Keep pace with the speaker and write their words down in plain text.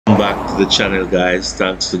Back to the channel, guys.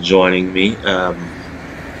 Thanks for joining me. I'm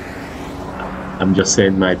just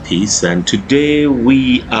saying my piece, and today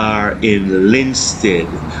we are in Linstead.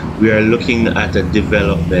 We are looking at a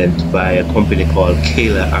development by a company called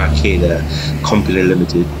Kayla Arcada Company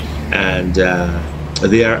Limited, and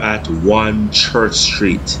they are at 1 Church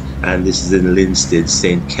Street, and this is in Linstead,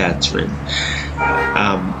 St. Catherine.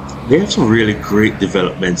 They have some really great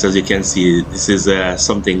developments. As you can see, this is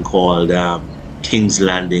something called King's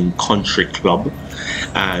Landing Country Club,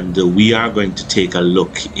 and we are going to take a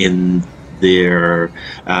look in their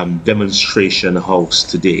demonstration house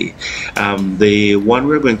today. The one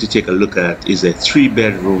we're going to take a look at is a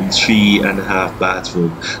 3-bedroom, 3.5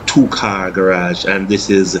 bathroom, 2-car garage, and this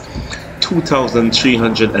is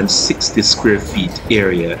 2,360 square feet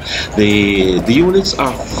area. The units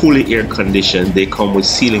are fully air conditioned. They come with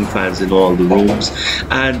ceiling fans in all the rooms,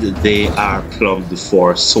 and they are plumbed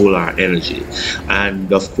for solar energy.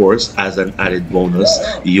 And of course, as an added bonus,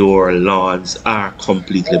 your lawns are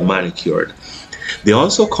completely manicured. They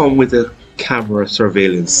also come with a camera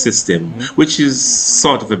surveillance system, which is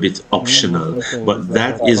sort of a bit optional, but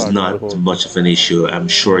that is not much of an issue. I'm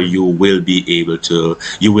sure you will be able to,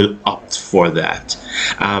 you will opt for that.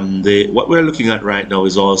 What we're looking at right now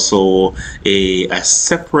is also a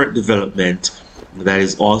separate development that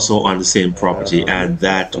is also on the same property, and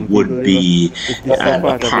that would be an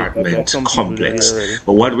apartment complex.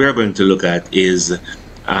 But what we're going to look at is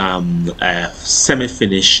a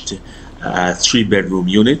semi-finished 3-bedroom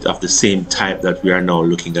unit of the same type that we are now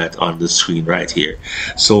looking at on the screen right here.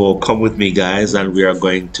 So come with me, guys, and we are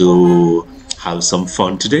going to have some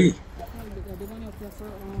fun today.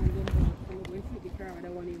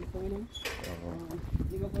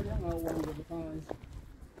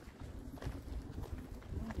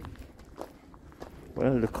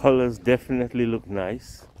 Well, the colors definitely look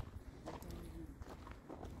nice.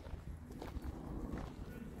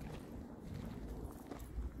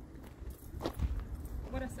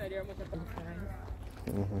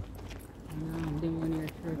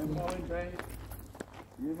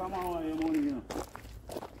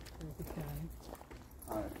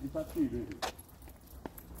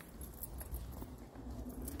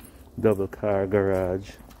 Double car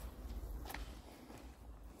garage.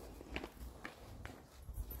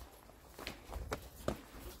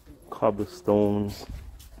 Cobblestones.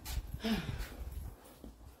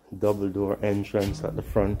 Double door entrance at the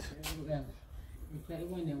front.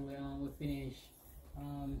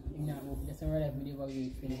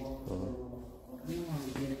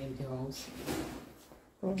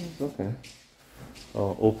 Oh, it's okay.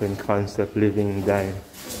 Oh, open concept living,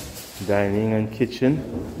 dining and kitchen.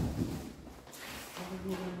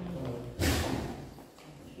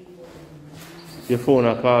 Your phone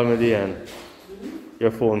are calling me, Diane.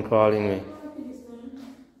 Your phone calling me.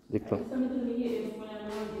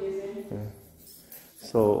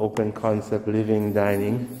 So open concept living,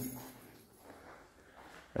 dining,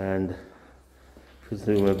 and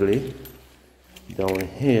presumably down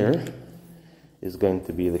here is going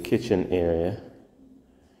to be the kitchen area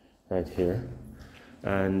right here.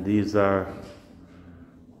 And these are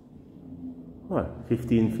what,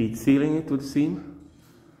 15 feet ceiling, it would seem,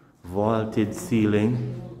 vaulted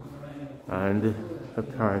ceiling, and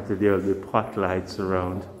apparently there will be pot lights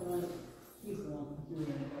around.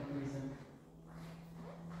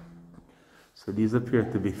 So these appear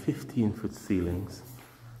to be 15-foot ceilings,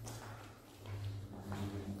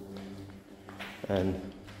 and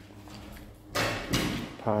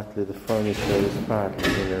partly the furniture is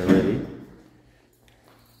partly in already.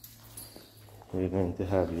 You're going to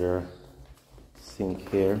have your sink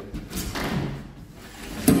here,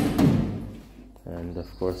 and of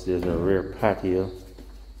course there's a rear patio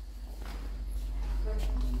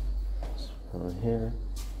on here,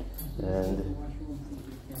 and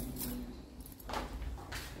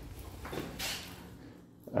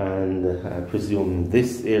I presume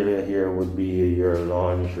this area here would be your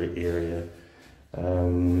laundry area.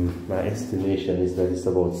 My estimation is that it's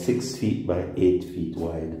about 6 feet by 8 feet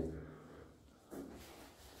wide.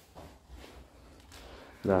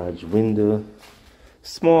 Large window,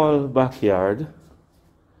 small backyard,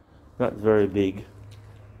 not very big,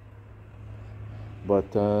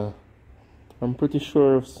 but I'm pretty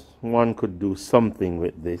sure one could do something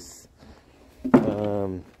with this.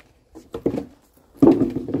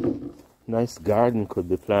 Nice garden could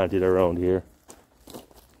be planted around here.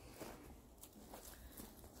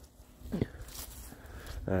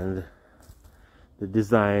 And the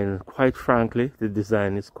design, quite frankly, the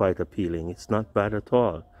design is quite appealing. It's not bad at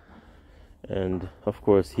all. And of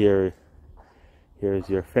course here's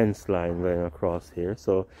your fence line going across here.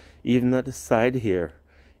 So even at the side here,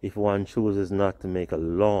 if one chooses not to make a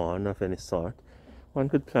lawn of any sort, one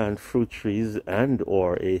could plant fruit trees and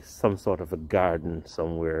or some sort of a garden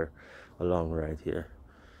somewhere along right here.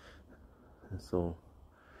 And so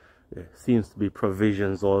there seems to be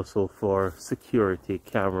provisions also for security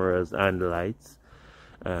cameras and lights,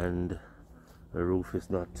 and the roof is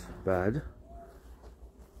not bad.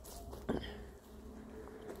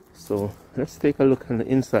 So let's take a look on the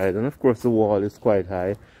inside, and of course the wall is quite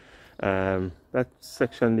high. That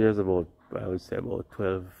section there is about, I would say, about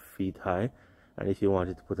 12 feet high, and if you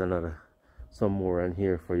wanted to put some more on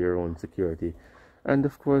here for your own security. And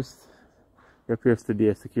of course there appears to be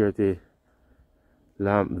a security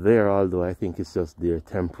lamp there, although I think it's just there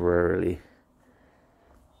temporarily,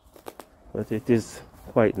 but it is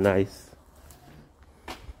quite nice.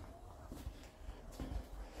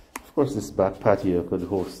 Of course this back patio could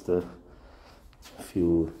host a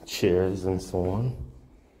few chairs and so on.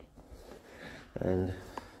 And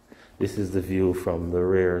this is the view from the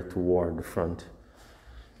rear toward the front.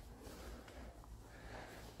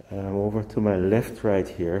 Over to my left right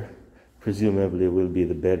here presumably will be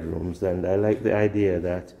the bedrooms, and I like the idea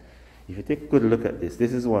that if you take a good look at this,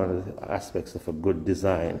 this is one of the aspects of a good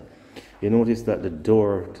design. You notice that the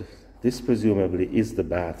door, this presumably is the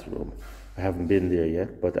bathroom. I haven't been there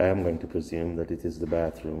yet, but I am going to presume that it is the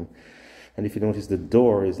bathroom. And if you notice, the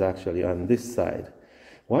door is actually on this side.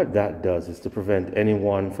 What that does is to prevent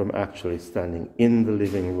anyone from actually standing in the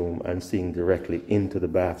living room and seeing directly into the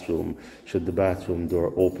bathroom should the bathroom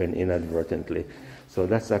door open inadvertently. So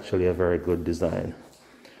that's actually a very good design.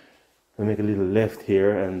 I'll make a little left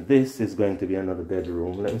here, and this is going to be another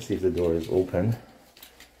bedroom. Let me see if the door is open.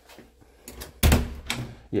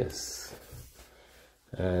 Yes.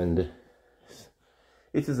 And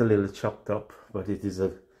it is a little chopped up, but it is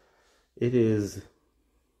a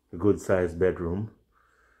good sized bedroom,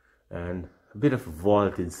 and a bit of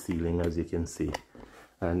vaulted ceiling, as you can see,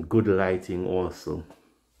 and good lighting also.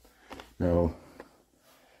 Now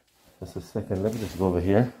just a second, let me just go over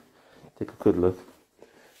here, take a good look,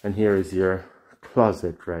 and here is your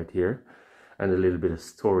closet right here, and a little bit of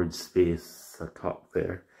storage space atop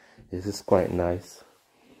there. This is quite nice.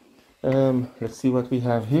 Let's see what we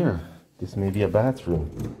have here. This may be a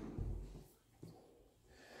bathroom,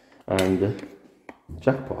 and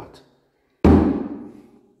jackpot.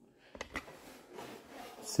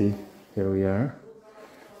 See, here we are,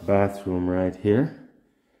 bathroom right here,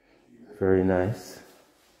 very nice,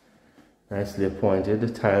 nicely appointed. The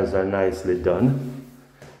tiles are nicely done.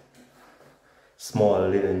 Small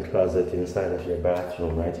linen closet inside of your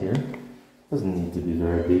bathroom right here. Doesn't need to be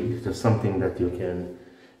very big, just something that you can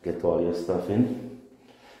get all your stuff in.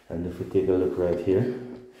 And if we take a look right here,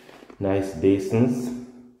 nice basins,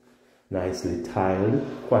 nicely tiled,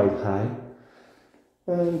 quite high,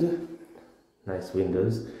 and nice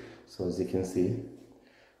windows. So as you can see,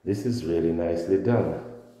 this is really nicely done.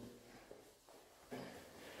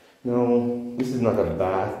 Now, this is not a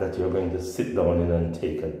bath that you're going to sit down in and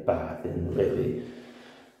take a bath in, really.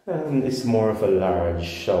 It's more of a large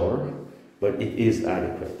shower, but it is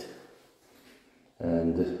adequate.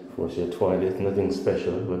 And of course your toilet, nothing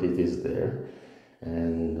special, but it is there.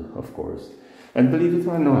 And of course, and believe it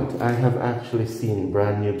or not, I have actually seen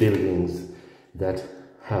brand new buildings that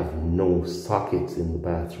have no sockets in the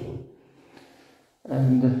bathroom.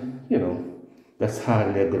 And you know, that's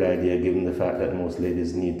hardly a good idea given the fact that most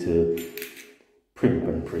ladies need to primp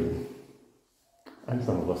and prim. And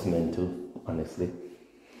some of us men too, honestly.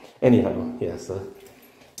 Anyhow, yeah, so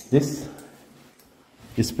this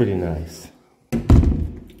is pretty nice.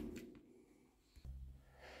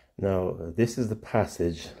 Now, this is the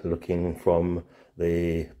passage looking from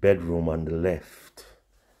the bedroom on the left.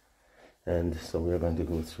 And so we're going to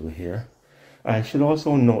go through here. I should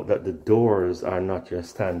also note that the doors are not your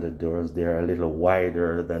standard doors. They're a little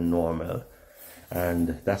wider than normal.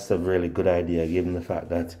 And that's a really good idea given the fact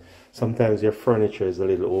that sometimes your furniture is a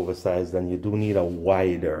little oversized and you do need a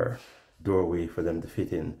wider doorway for them to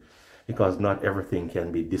fit in, because not everything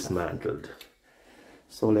can be dismantled.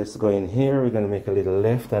 So let's go in here. We're going to make a little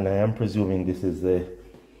left, and I am presuming this is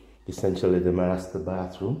essentially the master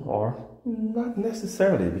bathroom, or not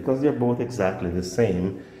necessarily, because they're both exactly the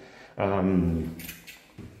same.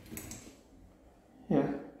 Yeah,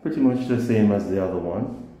 pretty much the same as the other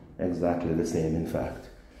one, exactly the same in fact.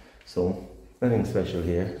 So nothing special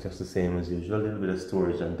here, just the same as usual. A little bit of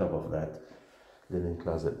storage on top of that linen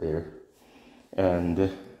closet there.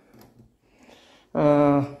 And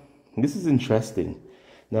this is interesting.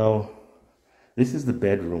 Now, this is the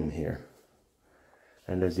bedroom here,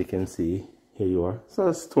 and as you can see, here you are. So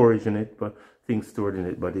there's storage in it, but things stored in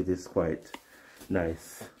it, but it is quite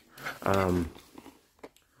nice.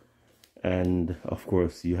 And of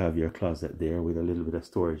course you have your closet there with a little bit of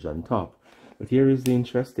storage on top. But here is the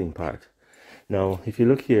interesting part. Now if you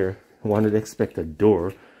look here, one would expect a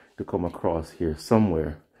door to come across here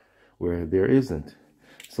somewhere where there isn't.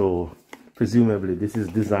 So presumably this is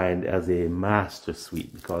designed as a master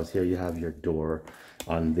suite, because here you have your door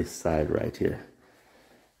on this side right here.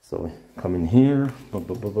 So come in here, boom,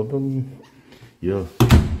 boom, boom, boom, boom. You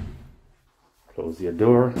close your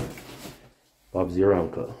door, Bob's your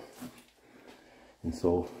uncle. And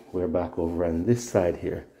so we're back over on this side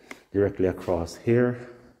here, directly across here.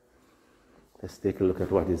 Let's take a look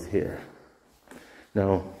at what is here.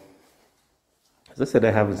 Now, as I said,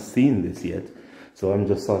 I haven't seen this yet, so I'm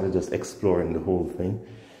just sort of just exploring the whole thing.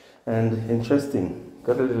 And interesting,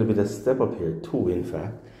 got a little bit of step up here too, in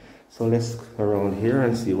fact. So let's go around here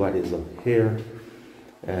and see what is up here.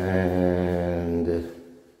 And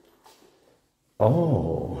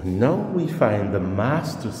oh, now we find the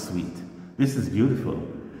master suite. This is beautiful.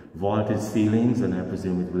 Vaulted ceilings, and I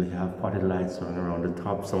presume it will have potted lights running around the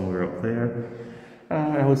top somewhere up there.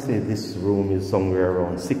 I would say this room is somewhere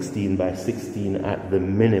around 16 by 16 at the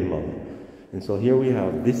minimum. And so here we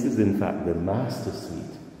have, this is in fact the master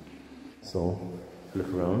suite. So look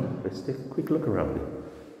around, let's take a quick look around it.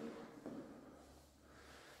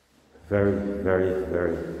 Very, very,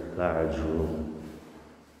 very large room.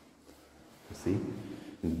 You see,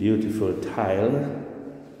 beautiful tile,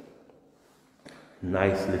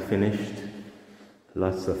 nicely finished,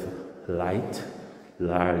 lots of light,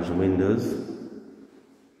 large windows.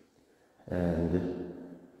 And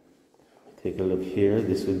take a look here.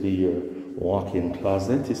 This would be your walk-in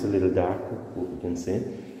closet. It's a little dark, you can see.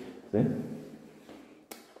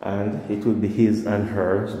 And it would be his and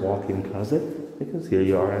hers walk-in closet, because here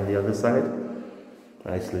you are on the other side.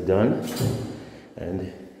 Nicely done.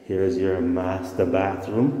 And here's your master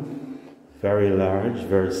bathroom. Very large,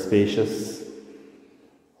 very spacious.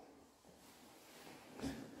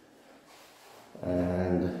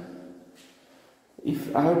 And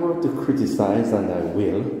if I were to criticize, and I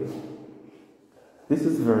will, this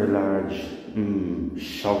is a very large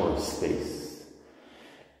shower space.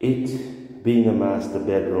 It being a master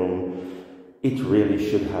bedroom, it really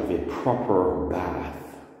should have a proper bath.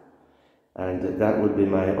 And that would be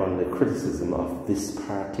my only criticism of this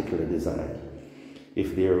particular design,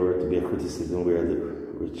 if there were to be a criticism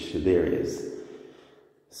which there is.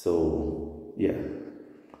 So, yeah.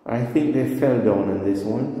 I think they fell down on this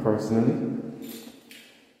one, personally.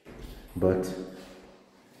 But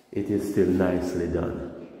it is still nicely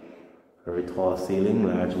done. Very tall ceiling,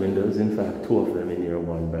 large windows, in fact 2 of them in your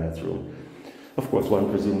 1 bathroom. Of course, one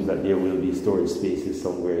presumes that there will be storage spaces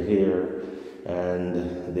somewhere here,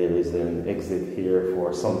 and there is an exit here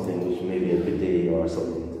for something which may be a bidet or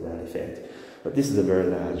something to that effect. But this is a very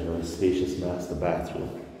large, very spacious master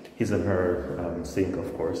bathroom. His and her sink,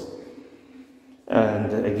 of course.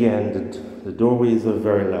 And again, the doorways are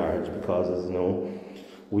very large because, as you know,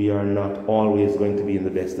 we are not always going to be in the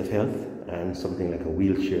best of health, and something like a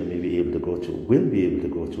wheelchair will be able to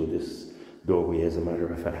go through this doorway, as a matter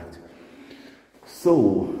of fact.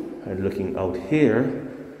 So, and looking out here,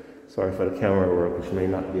 sorry for the camera work, which may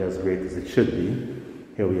not be as great as it should be.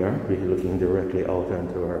 Here we are, we're looking directly out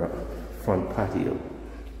onto our front patio.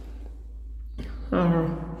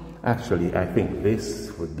 Actually, I think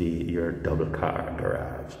this would be your double car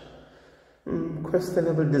garage.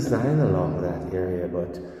 Questionable design along that area,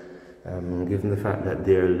 but given the fact that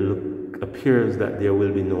there appears that there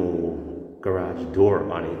will be no garage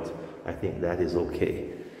door on it, I think that is okay.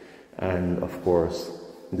 And of course,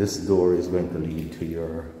 this door is going to lead to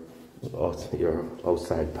your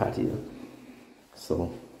outside patio.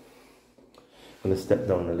 So I'm going to step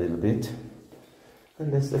down a little bit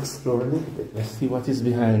and let's explore a little bit. Let's see what is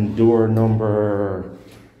behind door number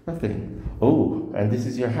nothing. Oh, and this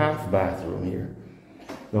is your half bathroom here.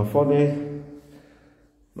 Now for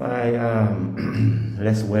my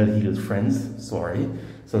less well-heeled friends, sorry,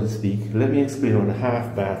 so to speak, let me explain what a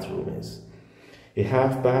half bathroom is. A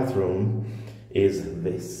half bathroom is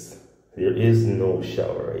this. There is no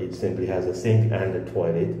shower. It simply has a sink and a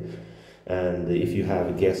toilet. And if you have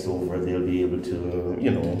a guest over, they'll be able to,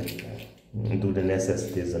 you know, do the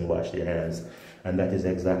necessities and wash their hands. And that is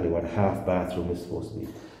exactly what a half bathroom is supposed to be.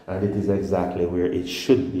 And it is exactly where it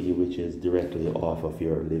should be, which is directly off of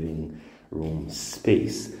your living room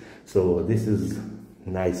space. So this is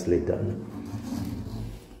nicely done.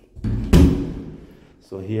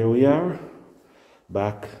 So here we are,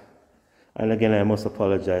 back. And again, I must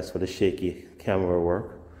apologize for the shaky camera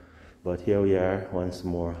work. But here we are once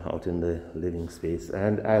more out in the living space.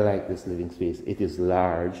 And I like this living space. It is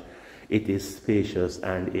large, it is spacious,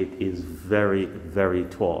 and it is very, very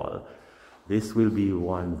tall. This will be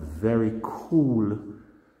one very cool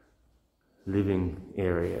living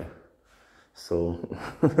area. So,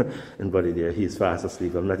 and buddy there, he's fast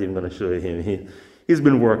asleep. I'm not even going to show you him. He's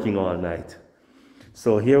been working all night.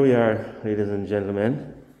 So here we are, ladies and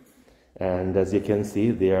gentlemen. And as you can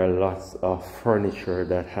see, there are lots of furniture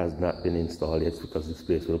that has not been installed yet because this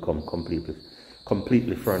place will come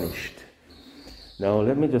completely furnished. Now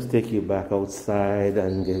let me just take you back outside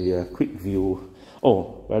and give you a quick view.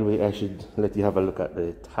 Oh, by the way, I should let you have a look at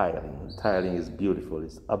the tiling. The tiling is beautiful.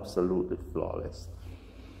 It's absolutely flawless.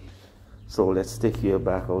 So let's take you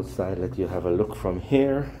back outside, let you have a look from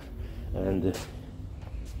here. And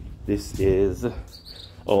this is,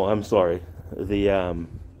 oh, I'm sorry, the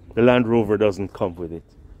Land Rover doesn't come with it,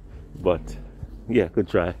 but yeah, good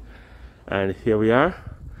try. And here we are.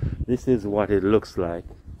 This is what it looks like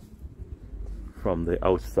from the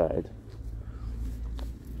outside.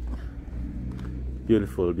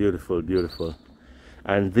 Beautiful, beautiful, beautiful.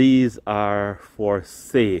 And these are for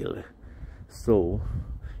sale. So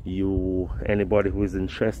anybody who is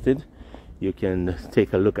interested, you can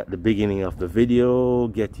take a look at the beginning of the video,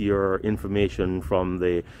 get your information from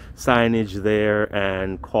the signage there,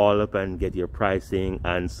 and call up and get your pricing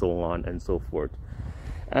and so on and so forth.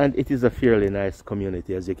 And it is a fairly nice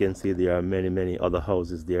community. As you can see, there are many other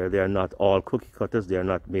houses there. They are not all cookie cutters. They are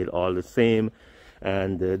not made all the same,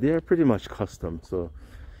 and they are pretty much custom. So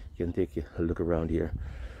you can take a look around here.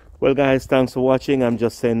 Well guys, thanks for watching. I'm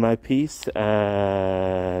just saying my piece,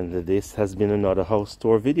 and this has been another house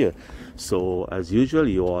tour video. So as usual,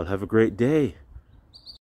 you all have a great day.